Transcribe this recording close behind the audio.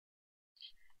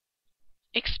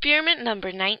Experiment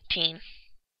number 19.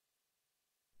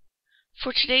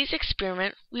 For today's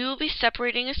experiment, we will be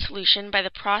separating a solution by the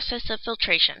process of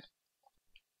filtration.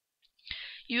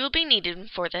 You will be needed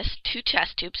for this 2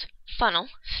 test tubes, funnel,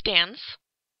 stands,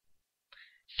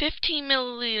 15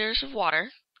 milliliters of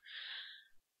water,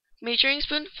 measuring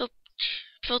spoon,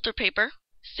 filter paper,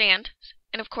 sand,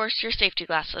 and of course your safety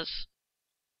glasses.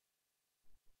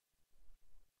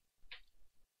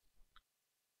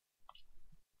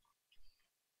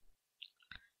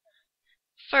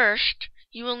 First,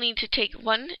 you will need to take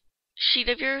one sheet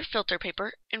of your filter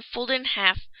paper and fold it in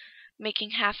half,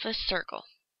 making half a circle.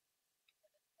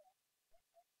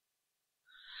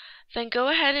 Then go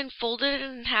ahead and fold it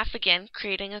in half again,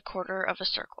 creating a quarter of a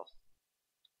circle.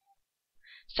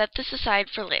 Set this aside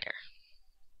for later.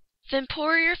 Then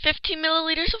pour your 15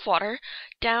 milliliters of water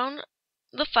down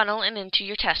the funnel and into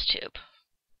your test tube.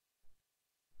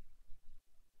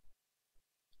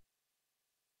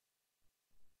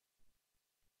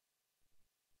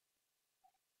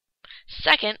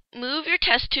 Second, move your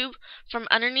test tube from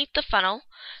underneath the funnel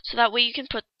so that way you can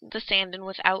put the sand in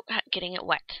without getting it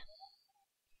wet.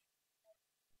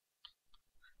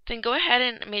 Then go ahead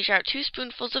and measure out 2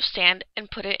 spoonfuls of sand and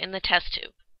put it in the test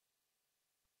tube.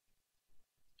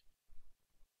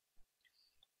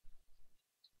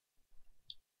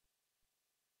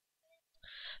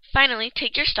 Finally,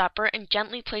 take your stopper and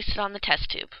gently place it on the test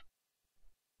tube.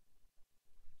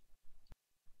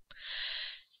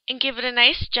 And give it a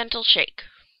nice gentle shake.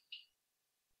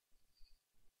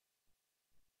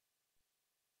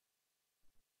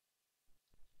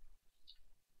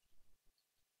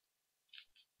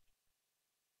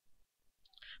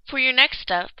 For your next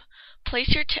step,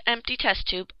 place your empty test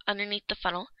tube underneath the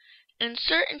funnel and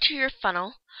insert into your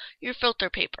funnel your filter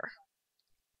paper.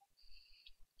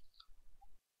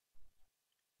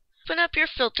 Open up your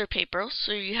filter paper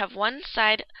so you have 1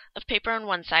 side of paper on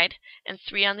one side and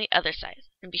 3 on the other side,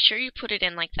 and be sure you put it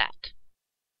in like that.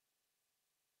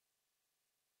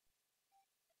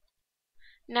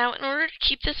 Now, in order to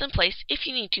keep this in place, if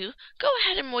you need to, go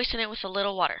ahead and moisten it with a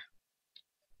little water.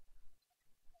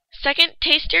 Second,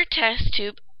 taste your test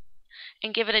tube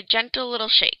and give it a gentle little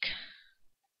shake.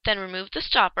 Then remove the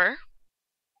stopper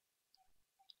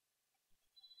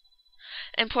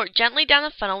and pour it gently down the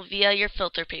funnel via your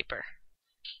filter paper.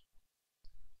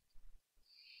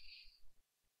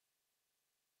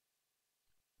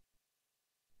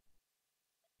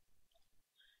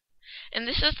 And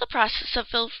this is the process of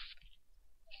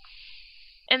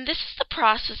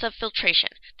filtration.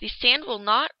 The sand will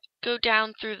not go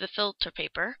down through the filter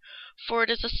paper, for it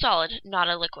is a solid, not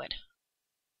a liquid.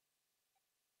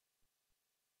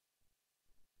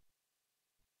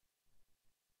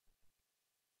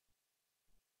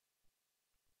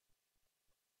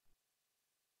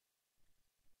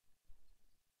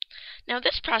 Now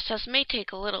this process may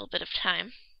take a little bit of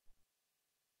time.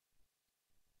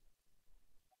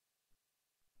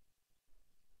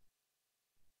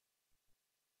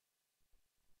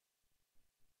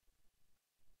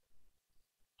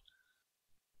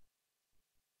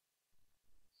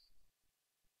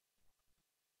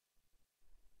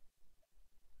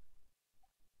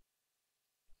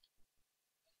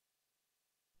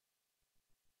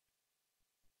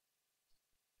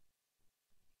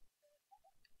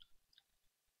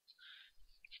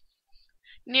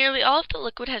 Nearly all of the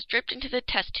liquid has dripped into the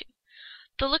test tube.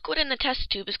 The liquid in the test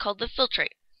tube is called the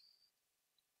filtrate.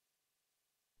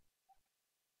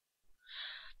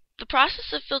 The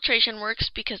process of filtration works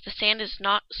because the sand is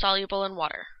not soluble in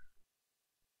water.